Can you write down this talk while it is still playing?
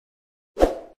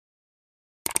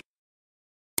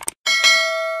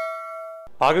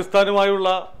പാകിസ്ഥാനുമായുള്ള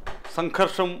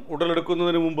സംഘർഷം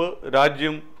ഉടലെടുക്കുന്നതിന് മുമ്പ്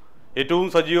രാജ്യം ഏറ്റവും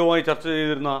സജീവമായി ചർച്ച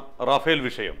ചെയ്തിരുന്ന റാഫേൽ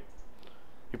വിഷയം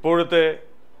ഇപ്പോഴത്തെ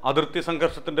അതിർത്തി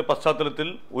സംഘർഷത്തിൻ്റെ പശ്ചാത്തലത്തിൽ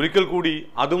ഒരിക്കൽ കൂടി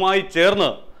അതുമായി ചേർന്ന്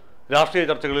രാഷ്ട്രീയ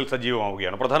ചർച്ചകളിൽ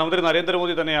സജീവമാവുകയാണ്. പ്രധാനമന്ത്രി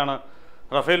നരേന്ദ്രമോദി തന്നെയാണ്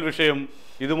റാഫേൽ വിഷയം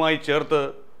ഇതുമായി ചേർത്ത്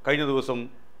കഴിഞ്ഞ ദിവസം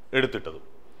എടുത്തിട്ടത്.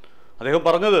 അദ്ദേഹം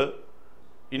പറഞ്ഞത്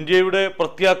ഇന്ത്യയുടെ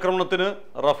പ്രത്യാക്രമണത്തിന്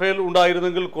റഫേൽ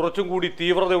ഉണ്ടായിരുന്നെങ്കിൽ കുറച്ചും കൂടി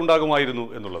തീവ്രത ഉണ്ടാകുമായിരുന്നു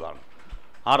എന്നുള്ളതാണ്.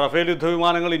 ആ റഫേൽ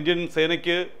യുദ്ധവിമാനങ്ങൾ ഇന്ത്യൻ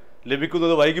സേനയ്ക്ക്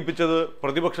ലഭിക്കുന്നത് വൈകിപ്പിച്ചത്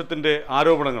പ്രതിപക്ഷത്തിൻ്റെ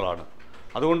ആരോപണങ്ങളാണ്.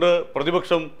 അതുകൊണ്ട്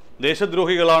പ്രതിപക്ഷം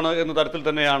ദേശദ്രോഹികളാണ് എന്ന തരത്തിൽ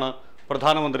തന്നെയാണ്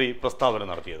പ്രധാനമന്ത്രി പ്രസ്താവന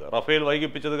നടത്തിയത്. റഫേൽ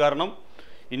വൈകിപ്പിച്ചത് കാരണം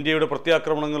ഇന്ത്യയുടെ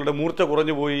പ്രത്യാക്രമണങ്ങളുടെ മൂർച്ച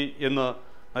കുറഞ്ഞുപോയി എന്ന്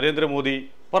നരേന്ദ്രമോദി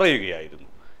പറയുകയായിരുന്നു.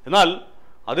 എന്നാൽ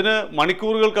അതിന്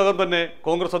മണിക്കൂറുകൾക്കകം തന്നെ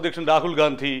കോൺഗ്രസ് അധ്യക്ഷൻ രാഹുൽ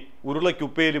ഗാന്ധി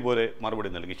ഉരുളയ്ക്കുപ്പേലി പോലെ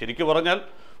മറുപടി നൽകി. ശരിക്കും പറഞ്ഞാൽ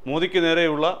മോദിക്ക്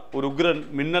നേരെയുള്ള ഒരു ഉഗ്രൻ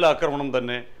മിന്നലാക്രമണം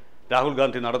തന്നെ രാഹുൽ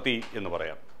ഗാന്ധി നടത്തി എന്ന്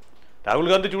പറയാം. രാഹുൽ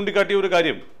ഗാന്ധി ചൂണ്ടിക്കാട്ടിയ ഒരു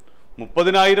കാര്യം,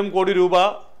 30,000 കോടി രൂപ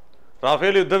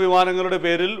റാഫേൽ യുദ്ധവിമാനങ്ങളുടെ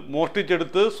പേരിൽ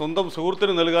മോഷ്ടിച്ചെടുത്ത് സ്വന്തം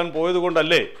സുഹൃത്തിന് നൽകാൻ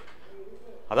പോയതുകൊണ്ടല്ലേ,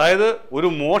 അതായത് ഒരു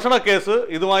മോഷണ കേസ്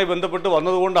ഇതുമായി ബന്ധപ്പെട്ട്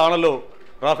വന്നതുകൊണ്ടാണല്ലോ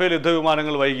റാഫേൽ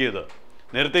യുദ്ധവിമാനങ്ങൾ വൈകിയത്.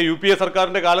 നേരത്തെ UPA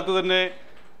സർക്കാരിൻ്റെ കാലത്ത് തന്നെ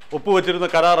ഒപ്പുവെച്ചിരുന്ന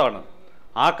കരാറാണ്.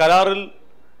 ആ കരാറിൽ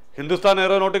ഹിന്ദുസ്ഥാൻ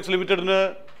എയറോനോട്ടിക്സ് ലിമിറ്റഡിന്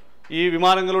ഈ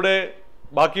വിമാനങ്ങളുടെ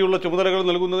ബാക്കിയുള്ള ചുമതലകൾ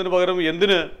നൽകുന്നതിന് പകരം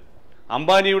എന്തിന്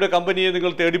അംബാനിയുടെ കമ്പനിയെ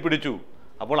നിങ്ങൾ തേടിപ്പിടിച്ചു?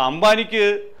 അപ്പോൾ അംബാനിക്ക്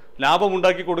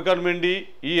ലാഭമുണ്ടാക്കി കൊടുക്കാൻ വേണ്ടി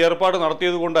ഈ ഏർപ്പാട്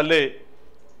നടത്തിയത് കൊണ്ടല്ലേ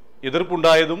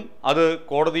എതിർപ്പുണ്ടായതും അത്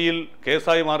കോടതിയിൽ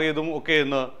കേസായി മാറിയതും ഒക്കെ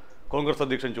എന്ന് കോൺഗ്രസ്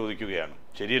അധ്യക്ഷൻ ചോദിക്കുകയാണ്.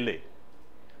 ശരിയല്ലേ?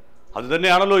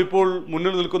 അതുതന്നെയാണല്ലോ ഇപ്പോൾ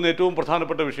മുന്നിൽ നിൽക്കുന്ന ഏറ്റവും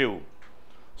പ്രധാനപ്പെട്ട വിഷയവും.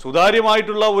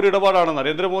 സുതാര്യമായിട്ടുള്ള ഒരു ഇടപാടാണ്.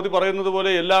 നരേന്ദ്രമോദി പറയുന്നത്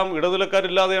പോലെ എല്ലാം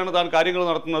ഇടനിലക്കാരില്ലാതെയാണ് താൻ കാര്യങ്ങൾ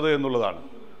നടത്തുന്നത് എന്നുള്ളതാണ്.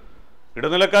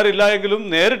 ഇടനിലക്കാരില്ല എങ്കിലും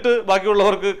നേരിട്ട്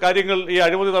ബാക്കിയുള്ളവർക്ക് കാര്യങ്ങൾ ഈ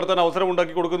അഴിമതി നടത്താൻ അവസരം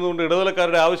ഉണ്ടാക്കി കൊടുക്കുന്നതുകൊണ്ട്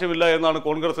ഇടനിലക്കാരുടെ ആവശ്യമില്ല എന്നാണ്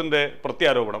കോൺഗ്രസിൻ്റെ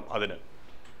പ്രത്യാരോപണം. അതിന്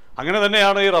അങ്ങനെ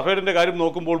തന്നെയാണ് ഈ റഫേലിൻ്റെ കാര്യം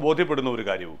നോക്കുമ്പോൾ ബോധ്യപ്പെടുന്ന ഒരു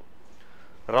കാര്യവും.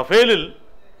 റഫേലിൽ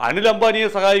അനിൽ അംബാനിയെ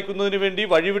സഹായിക്കുന്നതിന് വേണ്ടി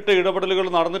വഴിവിട്ട ഇടപെടലുകൾ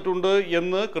നടന്നിട്ടുണ്ട്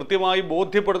എന്ന് കൃത്യമായി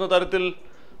ബോധ്യപ്പെടുന്ന തരത്തിൽ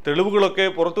തെളിവുകളൊക്കെ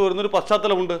പുറത്തു വരുന്നൊരു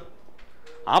പശ്ചാത്തലമുണ്ട്.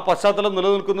 ആ പശ്ചാത്തലം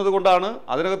നിലനിൽക്കുന്നത് കൊണ്ടാണ്,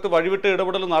 അതിനകത്ത് വഴിവിട്ട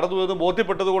ഇടപെടൽ നടന്നുവെന്ന്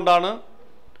ബോധ്യപ്പെട്ടത് കൊണ്ടാണ്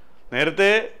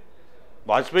നേരത്തെ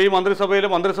വാജ്പേയി മന്ത്രിസഭയിലെ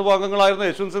മന്ത്രിസഭാ അംഗങ്ങളായിരുന്ന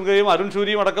യശ്വന്ത് സിൻഹയും അരുൺ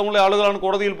ഷൂരിയും അടക്കമുള്ള ആളുകളാണ്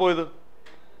കോടതിയിൽ പോയത്.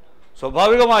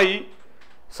 സ്വാഭാവികമായി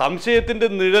സംശയത്തിൻ്റെ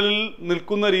നിഴലിൽ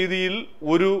നിൽക്കുന്ന രീതിയിൽ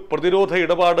ഒരു പ്രതിരോധ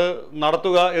ഇടപാട്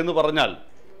നടത്തുക എന്ന് പറഞ്ഞാൽ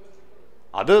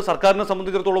അത് സർക്കാരിനെ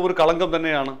സംബന്ധിച്ചിടത്തോളം ഒരു കളങ്കം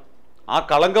തന്നെയാണ്. ആ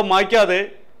കളങ്കം മായ്ക്കാതെ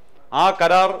ആ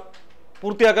കരാർ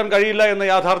പൂർത്തിയാക്കാൻ കഴിയില്ല എന്ന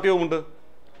യാഥാർത്ഥ്യവുമുണ്ട്.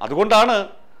 അതുകൊണ്ടാണ്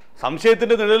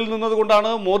സംശയത്തിൻ്റെ നിഴലിൽ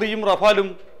നിന്നതുകൊണ്ടാണ് മോദിയും റഫാലും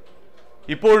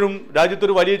ഇപ്പോഴും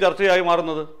രാജ്യത്തൊരു വലിയ ചർച്ചയായി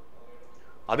മാറുന്നത്.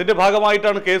 അതിൻ്റെ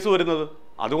ഭാഗമായിട്ടാണ് കേസ് വരുന്നത്.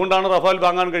 അതുകൊണ്ടാണ് റഫാൽ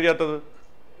വാങ്ങാൻ കഴിയാത്തത്.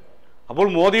 അപ്പോൾ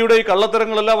മോദിയുടെ ഈ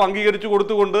കള്ളത്തരങ്ങളെല്ലാം അംഗീകരിച്ചു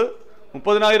കൊടുത്തുകൊണ്ട്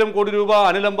 30,000 കോടി രൂപ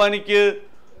അനിൽ അംബാനിക്ക്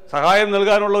സഹായം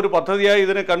നൽകാനുള്ള ഒരു പദ്ധതിയായി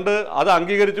ഇതിനെ കണ്ട് അത്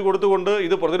അംഗീകരിച്ചു കൊടുത്തുകൊണ്ട്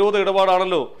ഇത് പ്രതിരോധ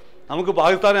ഇടപാടാണല്ലോ, നമുക്ക്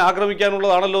പാകിസ്ഥാനെ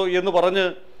ആക്രമിക്കാനുള്ളതാണല്ലോ എന്ന് പറഞ്ഞ്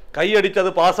കൈയടിച്ച്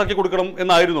അത് പാസ്സാക്കി കൊടുക്കണം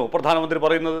എന്നായിരുന്നു പ്രധാനമന്ത്രി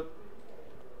പറയുന്നത്.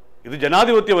 ഇത്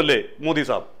ജനാധിപത്യമല്ലേ മോദി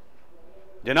സാബ്?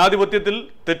 ജനാധിപത്യത്തിൽ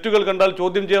തെറ്റുകൾ കണ്ടാൽ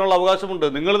ചോദ്യം ചെയ്യാനുള്ള അവകാശമുണ്ട്.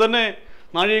 നിങ്ങൾ തന്നെ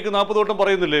നാഴികയ്ക്ക് 40 വട്ടം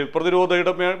പറയുന്നില്ലേ പ്രതിരോധ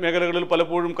മേഖലകളിൽ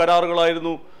പലപ്പോഴും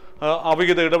കരാറുകളായിരുന്നു,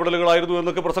 അവിഹിത ഇടപെടലുകളായിരുന്നു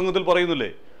എന്നൊക്കെ പ്രസംഗത്തിൽ പറയുന്നില്ലേ?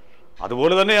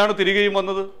 അതുപോലെ തന്നെയാണ് തിരികെയും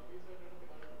വന്നത്.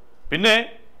 പിന്നെ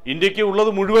ഇന്ത്യക്ക് ഉള്ളത്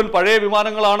മുഴുവൻ പഴയ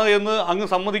വിമാനങ്ങളാണ് എന്ന് അങ്ങ്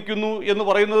സമ്മതിക്കുന്നു എന്ന്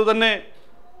പറയുന്നത് തന്നെ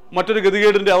മറ്റൊരു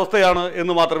ഗതികേടിൻ്റെ അവസ്ഥയാണ്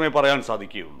എന്ന് മാത്രമേ പറയാൻ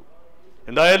സാധിക്കുകയുള്ളൂ.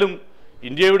 എന്തായാലും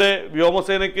ഇന്ത്യയുടെ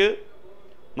വ്യോമസേനയ്ക്ക്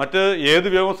മറ്റ് ഏത്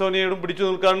വ്യോമസേനയോടും പിടിച്ചു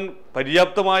നിൽക്കാൻ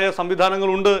പര്യാപ്തമായ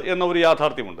സംവിധാനങ്ങളുണ്ട് എന്ന ഒരു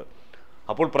യാഥാർത്ഥ്യമുണ്ട്.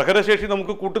 അപ്പോൾ പ്രഹരശേഷി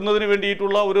നമുക്ക് കൂട്ടുന്നതിന്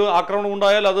വേണ്ടിയിട്ടുള്ള ഒരു ആക്രമണം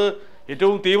ഉണ്ടായാൽ അത്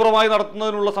ഏറ്റവും തീവ്രമായി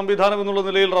നടത്തുന്നതിനുള്ള സംവിധാനം എന്നുള്ള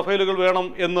നിലയിൽ റഫേലുകൾ വേണം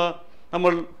എന്ന്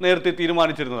നമ്മൾ നേരത്തെ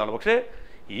തീരുമാനിച്ചിരുന്നതാണ്. പക്ഷേ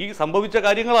ഈ സംഭവിച്ച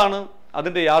കാര്യങ്ങളാണ്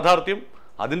അതിൻ്റെ യാഥാർത്ഥ്യം.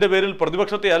 അതിൻ്റെ പേരിൽ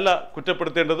പ്രതിപക്ഷത്തെ അല്ല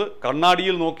കുറ്റപ്പെടുത്തേണ്ടത്,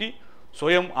 കണ്ണാടിയിൽ നോക്കി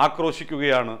സ്വയം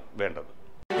ആക്രോശിക്കുകയാണ് വേണ്ടത്.